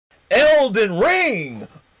Elden Ring.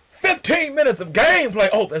 15 minutes of gameplay.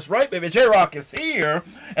 Oh, that's right, baby. J-Rocc is here,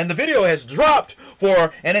 and the video has dropped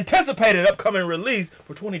for an anticipated upcoming release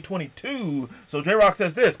for 2022. So J-Rocc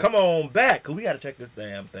says this, come on back, because we got to check this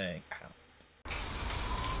damn thing out.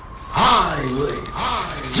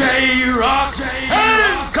 J-Rocc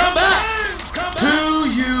has come back to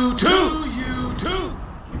YouTube.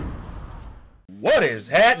 What is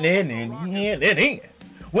happening in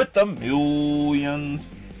with the millions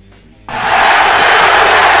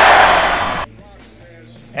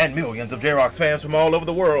and millions of J-Rocc fans from all over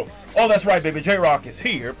the world? Oh, that's right, baby. J-Rocc is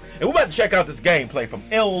here, and we're about to check out this gameplay from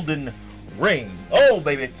Elden Ring. Oh,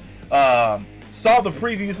 baby. Saw the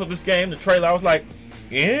previews for this game, the trailer. I was like,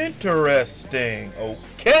 interesting.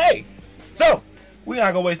 Okay. So, we're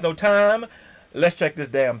not going to waste no time. Let's check this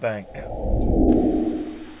damn thing out.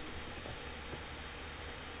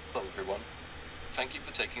 Hello everyone, thank you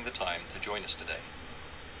for taking the time to join us today.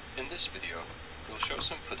 In this video, we'll show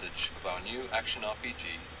some footage of our new action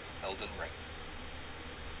RPG, Elden Ring.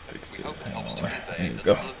 We hope it helps to convey a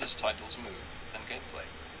little of this title's mood and gameplay.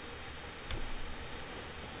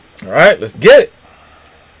 Alright, let's get it!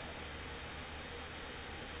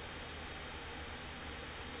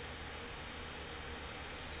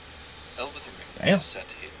 Elden Ring is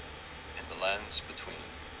set here, in the lands between.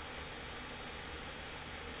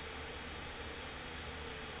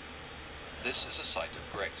 This is a site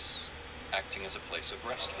of grace, acting as a place of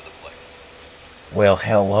rest for the player. Well,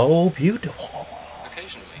 hello, beautiful.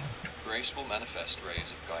 Occasionally, grace will manifest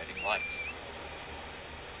rays of guiding light.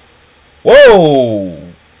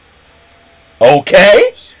 Whoa!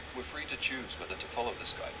 Okay. We're free to choose whether to follow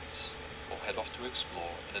this guidance, or head off to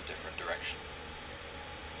explore in a different direction.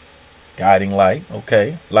 Guiding light,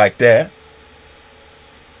 okay, like that.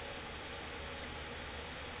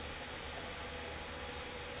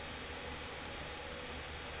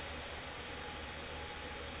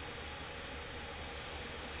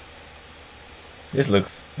 This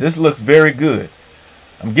looks very good.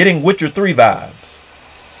 I'm getting Witcher 3 vibes.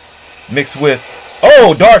 Mixed with,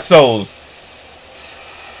 oh, Dark Souls.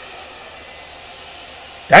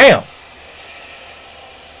 Damn.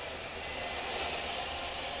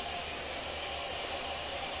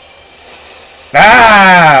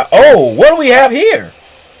 Ah, oh, what do we have here?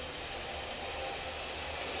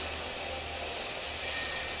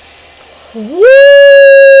 Woo!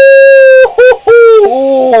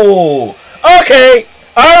 Okay,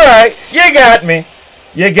 all right, you got me.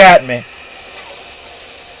 You got me.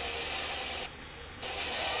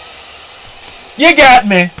 You got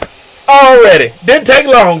me already. Didn't take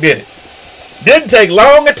long, did it? Didn't take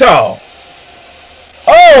long at all.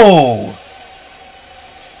 Oh!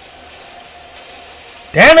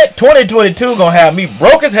 Damn it, 2022 gonna have me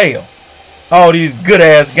broke as hell. All these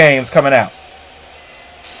good-ass games coming out.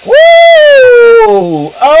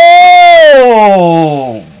 Woo!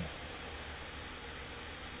 Oh!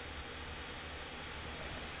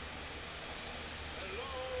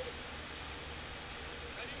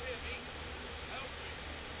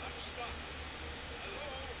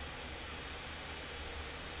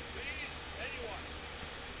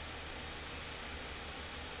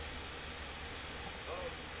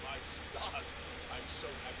 I'm so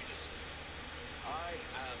happy to see you. I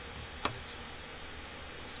am Elden,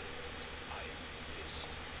 also known as the Iron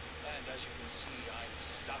Fist, and as you can see, I'm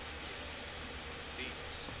stuck here.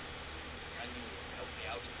 Please, can you help me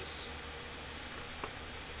out of this?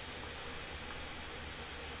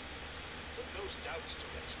 Put those doubts to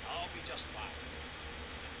rest. I'll be just fine.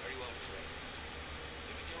 I'm very well trained.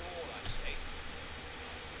 Give it your all, I say.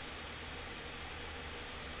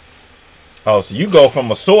 Oh, so you go from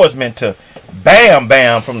a swordsman to Bam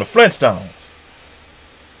Bam from the Flintstones.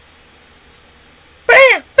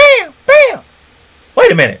 Bam, bam, bam.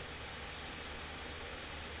 Wait a minute.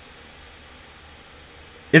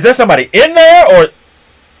 Is there somebody in there, or? Well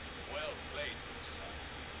played, good son.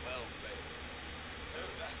 Well played. Oh,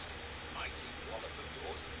 that mighty wallop of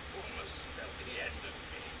yours almost spelled the end of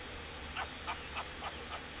me.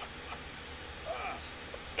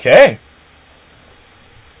 Okay.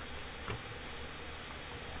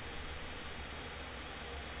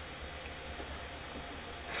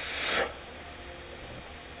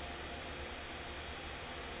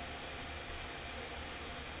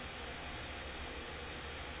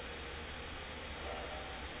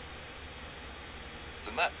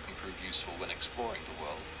 The map can prove useful when exploring the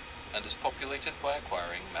world, and is populated by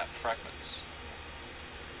acquiring map fragments.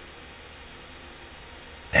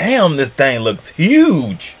 Damn, this thing looks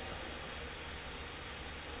huge.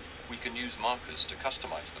 We can use markers to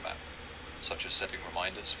customize the map, such as setting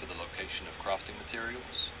reminders for the location of crafting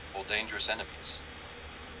materials or dangerous enemies.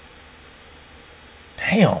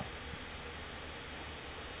 Damn.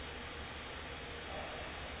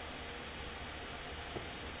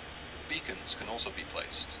 Beacons can also be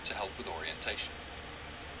placed to help with orientation.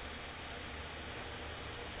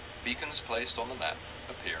 Beacons placed on the map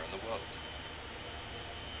appear in the world.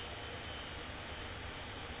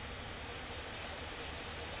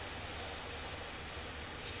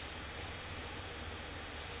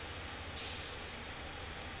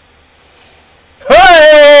 Hey!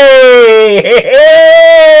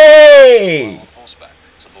 On horseback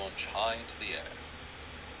to launch high into the air.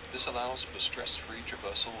 This allows for stress-free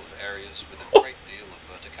traversal of areas with a great deal of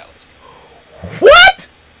verticality. What?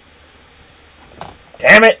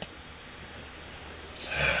 Damn it.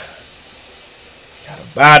 Gotta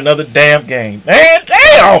buy another damn game. Man,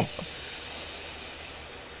 damn!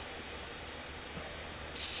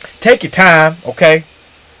 Take your time, okay?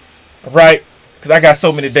 Right? Because I got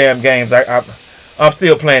so many damn games. I'm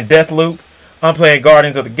still playing Deathloop. I'm playing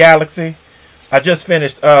Guardians of the Galaxy. I just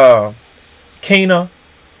finished Kena.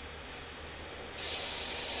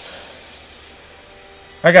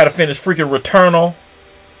 I gotta finish freaking Returnal.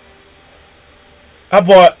 I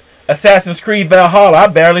bought Assassin's Creed Valhalla. I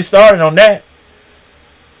barely started on that.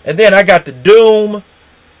 And then I got the Doom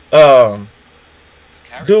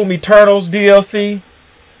Eternals DLC.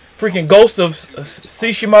 Freaking Ghost of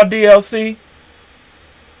Tsushima DLC.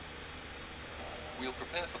 We'll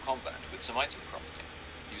prepare for combat with some item crafting,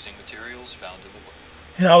 using materials found in the world.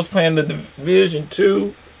 And I was playing the Division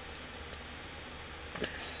 2.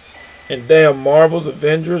 And damn Marvel's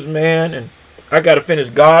Avengers, man. And I gotta finish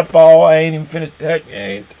Godfall. I ain't even finished that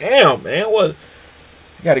game. Damn, man. What?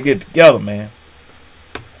 I gotta get it together, man.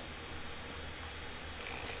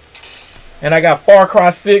 And I got Far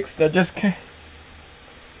Cry 6 that just came.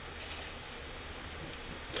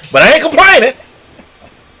 But I ain't complaining.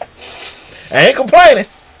 I ain't complaining.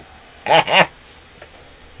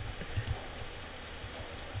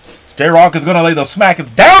 J-Rocc is gonna lay the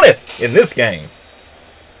smackers downeth in this game.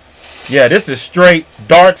 Yeah, this is straight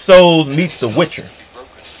Dark Souls meets The Witcher. Can be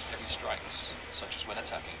broken with heavy strikes, such as when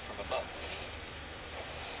attacking from above.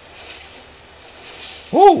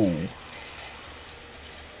 Ooh.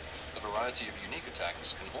 A variety of unique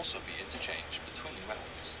attacks can also be interchanged between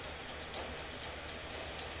weapons.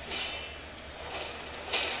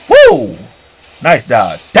 Woo! Nice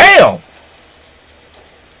dodge. Damn!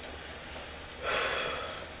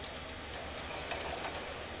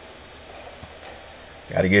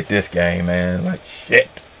 Gotta get this game, man. Like shit.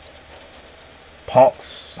 Punk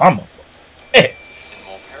summer. In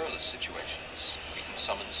more perilous situations, we can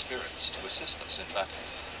summon spirits to assist us in battle.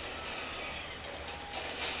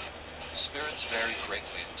 Spirits vary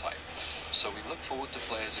greatly in type, so we look forward to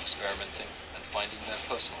players experimenting and finding their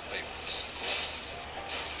personal favorites.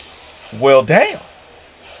 Well, damn.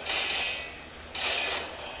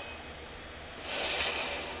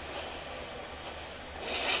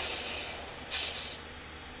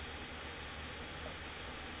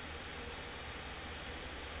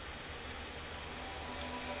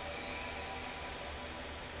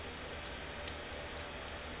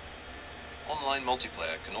 Online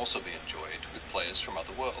multiplayer can also be enjoyed with players from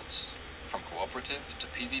other worlds, from cooperative to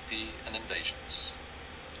PvP and invasions.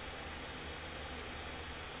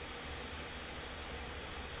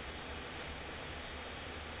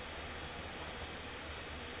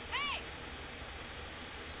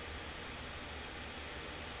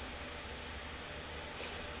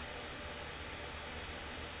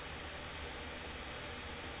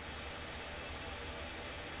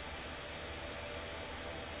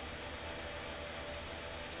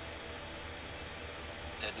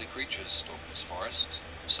 Deadly creatures stalk this forest,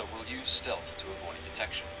 so we'll use stealth to avoid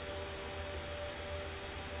detection.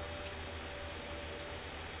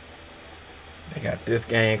 They got this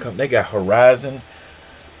game coming. They got Horizon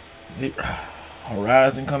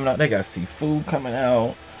coming out. They got Seafood coming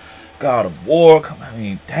out. God of War coming. I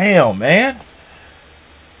mean, damn, man.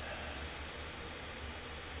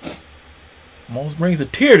 Almost brings a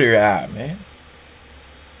tear to your eye, man.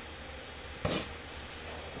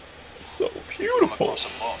 So beautiful. Come across a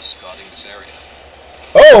boss guarding this area.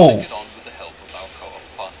 Oh! Take it on with the help of our co-op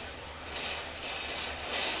partner.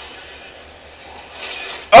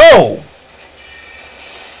 Oh!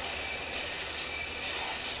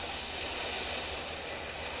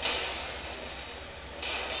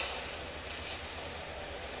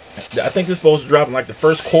 I think this is supposed to drop in like the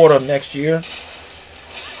first quarter of next year.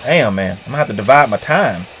 Damn, man. I'm gonna have to divide my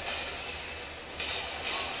time.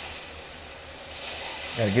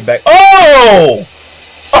 Gotta get back. Oh!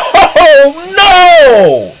 Oh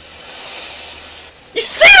no! You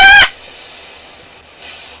see that?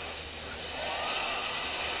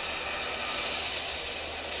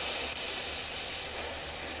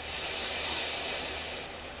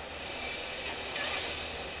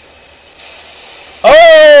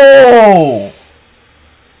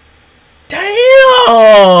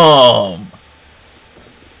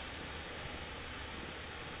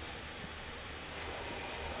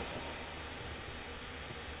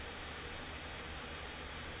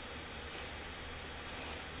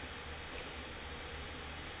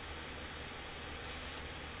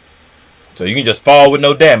 So you can just fall with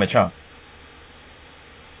no damage, huh?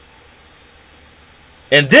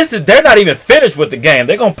 And this is, they're not even finished with the game.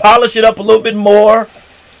 They're going to polish it up a little bit more.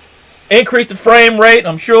 Increase the frame rate,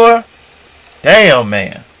 I'm sure. Damn,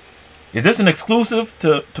 man. Is this an exclusive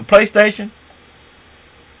to PlayStation?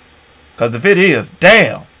 Because if it is,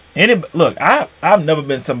 damn. Look, I've never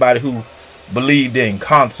been somebody who believed in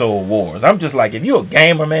console wars. I'm just like, if you're a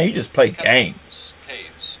gamer, man, you just play games.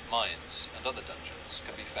 Caves, mines, and other dungeons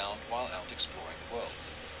can be found while out exploring the world.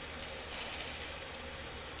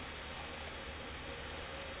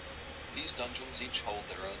 These dungeons each hold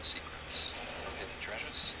their own secrets, from hidden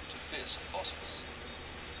treasures to fearsome bosses.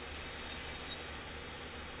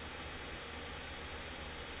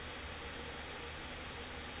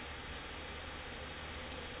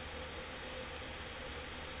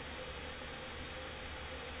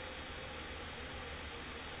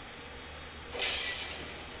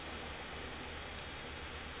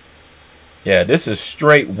 Yeah, this is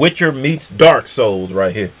straight Witcher meets Dark Souls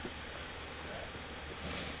right here.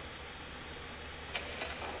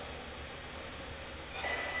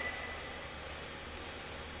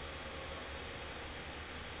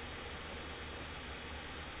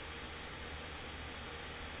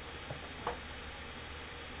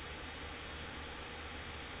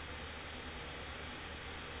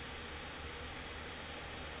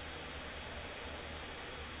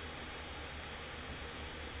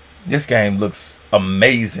 This game looks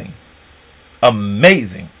amazing.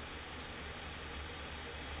 Amazing.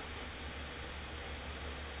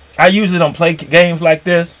 I usually don't play games like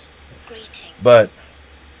this, but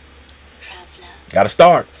gotta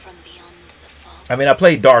start. I mean, I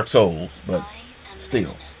played Dark Souls, but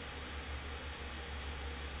still.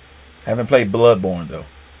 Haven't played Bloodborne, though.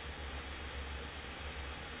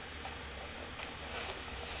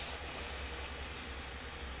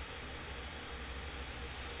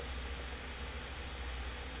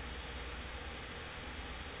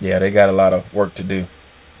 Yeah, they got a lot of work to do.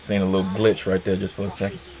 Seen a little glitch right there just for a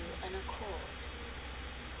second.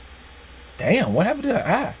 Damn, what happened to her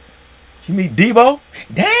eye? She meet Debo?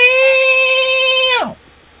 Damn!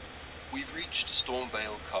 We've reached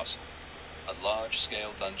Stormvale Castle, a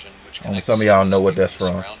large-scale dungeon which Only connects some of y'all know what that's from.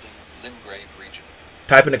 surrounding Limgrave region.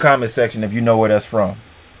 Type in the comment section if you know where that's from.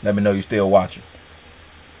 Let me know you're still watching.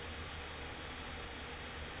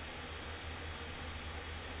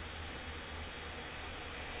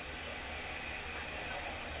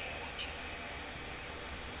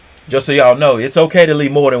 Just so y'all know, it's okay to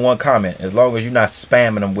leave more than one comment as long as you're not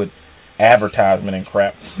spamming them with advertisement and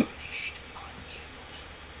crap.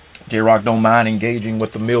 J-Rocc don't mind engaging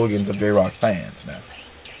with the millions of J-Rocc fans now.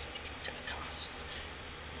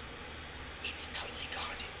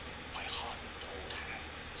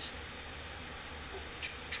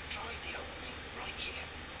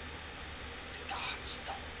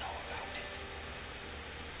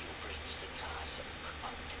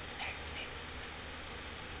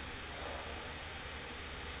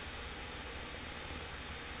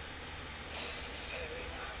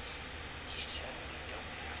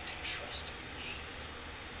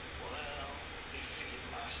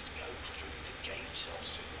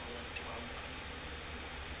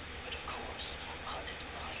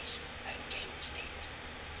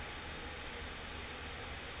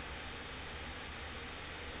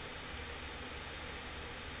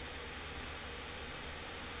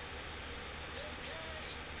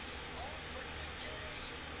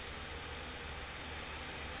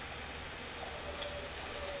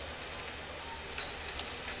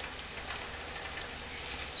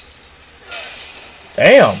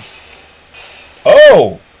 Damn.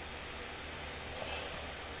 Oh.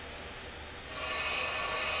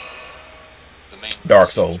 The main Dark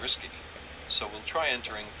seems Souls. risky, so we'll try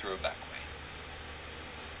entering through a back way.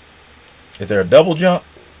 Is there a double jump?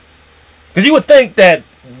 Because you would think that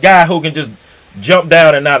guy who can just jump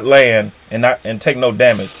down and not land and take no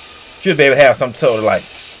damage should be able to have some sort of like,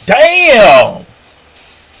 damn.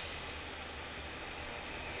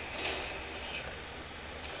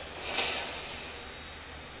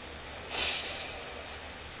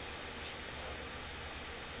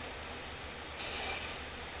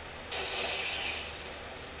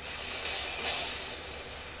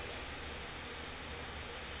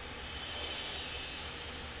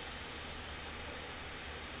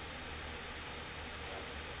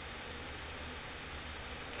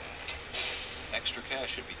 Extra care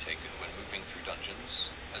should be taken when moving through dungeons,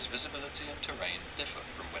 as visibility and terrain differ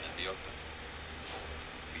from when in the open.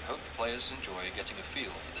 We hope players enjoy getting a feel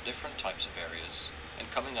for the different types of areas and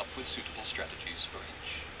coming up with suitable strategies for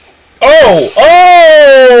each. Oh!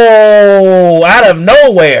 Out of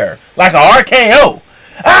nowhere. Like a RKO.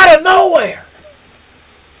 Out out of nowhere.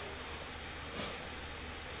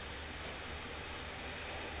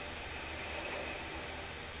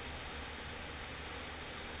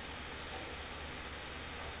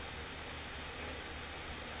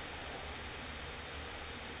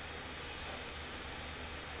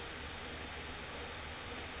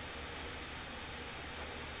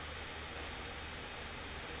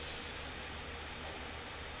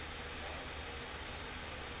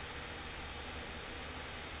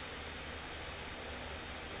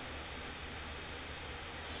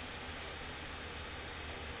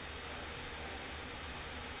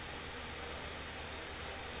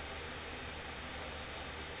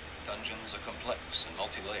 Dungeons are complex and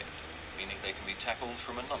multi-layered, meaning they can be tackled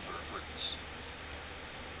from a number of routes.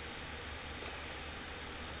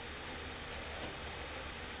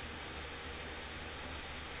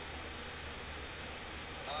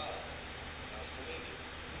 Nice to meet you.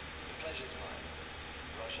 The pleasure's mine.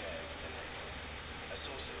 Rocher is the name. A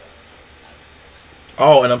sorcerer, as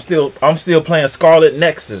Oh, and I'm still playing Scarlet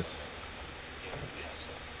Nexus. here in the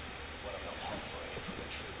castle. When I'm not hot for any from the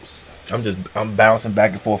troops. I'm bouncing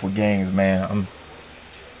back and forth with games, man.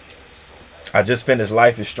 I just finished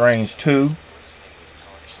Life is Strange 2. Bristling with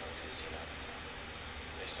tarnished hunters, you know.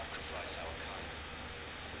 They sacrifice our kind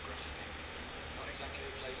for grafting. Not exactly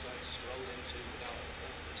a place I'd stroll into without a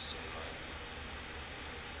purpose in mind.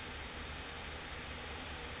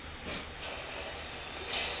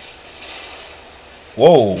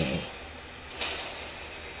 Whoa.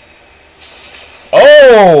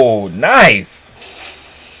 Oh, nice.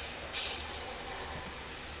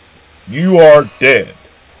 You are dead.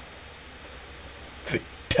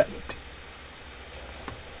 Fatality.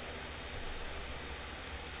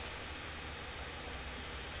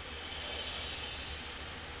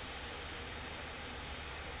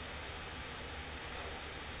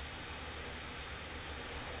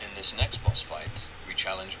 In this next boss fight, we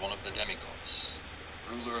challenge one of the demigods,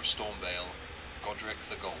 ruler of Stormvale, Godric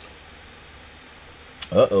the Golden.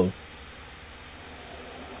 Uh-oh.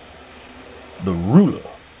 The ruler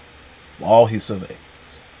of all he surveys.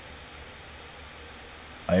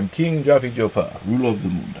 I am King Jaffe Jofar, ruler of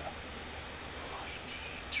Zamunda.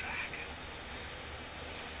 Mighty dragon,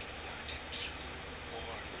 thou art a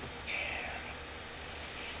true-born heir.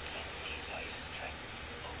 Lend me thy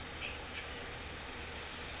strength, O kindred.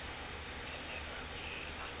 Deliver me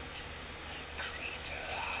unto greater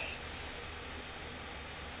heights.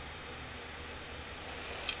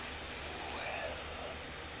 Well,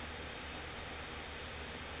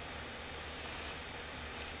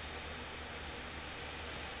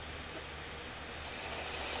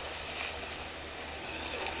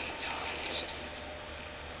 lowly tarnished,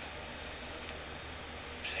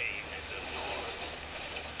 plain as a lord.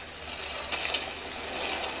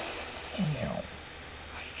 Now.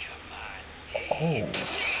 I command thee. Oh.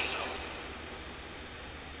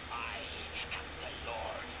 I am the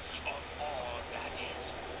lord of all that is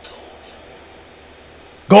golden.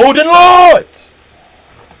 Golden Lords!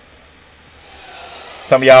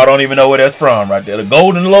 Some of y'all don't even know where that's from right there. The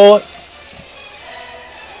Golden Lords.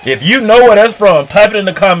 If you know where that's from, type it in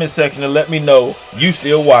the comment section and let me know you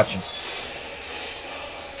still watching.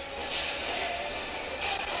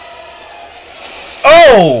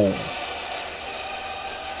 Oh!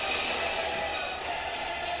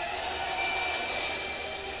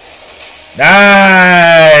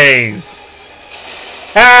 Nice!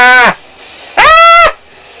 Ah! Ah!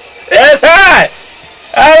 That's hot!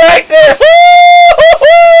 I like that!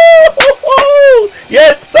 Woo-hoo-hoo-hoo-hoo!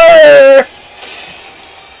 Yes, sir!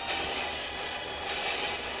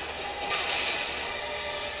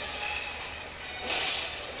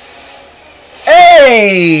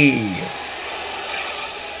 Hey!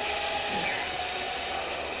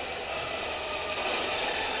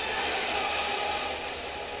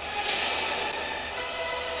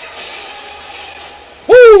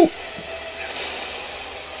 Woo!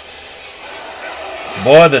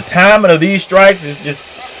 Boy, the timing of these strikes is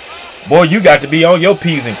just... Boy, you got to be on your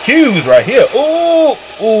P's and Q's right here. Ooh!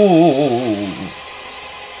 Ooh!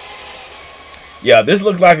 Yeah, this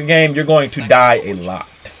looks like a game you're going to die a lot.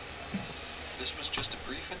 This was just a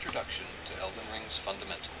brief introduction to Elden Ring's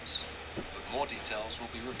fundamentals, but more details will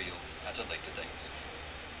be revealed at a later date.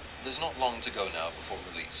 There's not long to go now before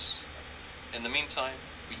release. In the meantime,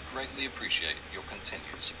 we greatly appreciate your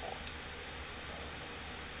continued support.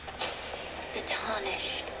 The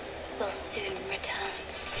tarnished will soon return.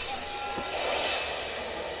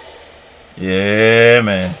 Yeah,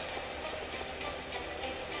 man.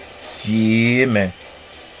 Yeah, man.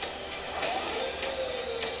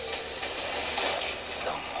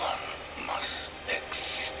 Someone must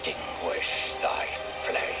extinguish thy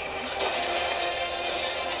flame.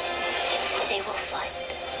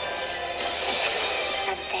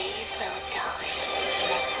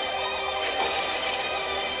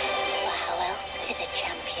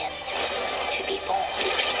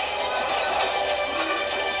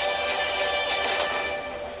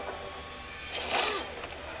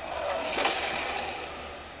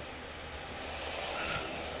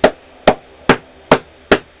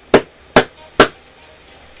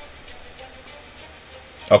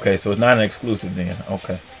 Okay, so it's not an exclusive then.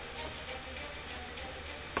 Okay.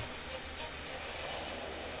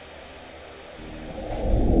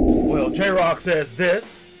 Well, J-Rocc says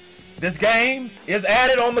this game is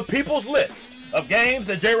added on the people's list of games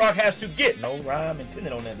that J-Rocc has to get, no rhyme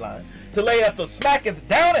intended on that line, to lay after smacketh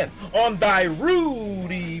downeth on thy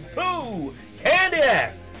Rudy Poo candy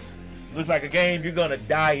ass. Looks like a game you're gonna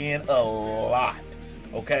die in a lot.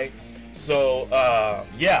 Okay? So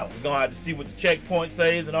yeah, we're gonna have to see what the checkpoint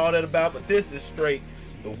says and all that about, but this is straight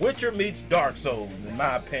The Witcher meets Dark Souls, in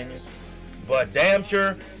my opinion. But damn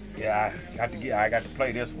sure, yeah, I got to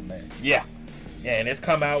play this one, man. Yeah. Yeah, and it's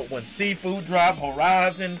come out when Seafood drop,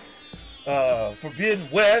 Horizon, Forbidden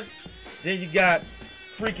West. Then you got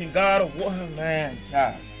freaking God of War, man.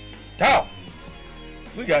 God. Dog.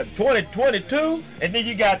 We got 2022, and then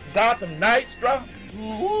you got Gotham Knights drop.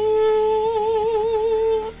 Ooh,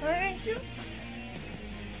 thank you.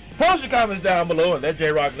 Post your comments down below and let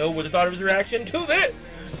J-Rocc know what you thought of his reaction to this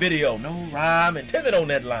video. No rhyme intended on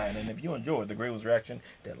that line. And if you enjoyed the Greatest reaction,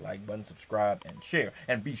 that like button, subscribe, and share.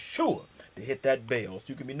 And be sure to hit that bell so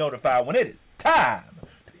you can be notified when it is time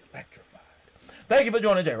to be electrified. Thank you for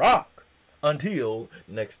joining J-Rocc. Until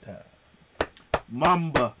next time.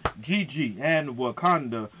 Mamba, Gigi, and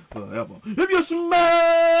Wakanda forever. If you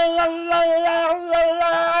smell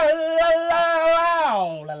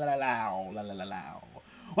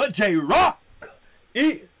what J-Rocc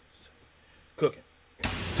is.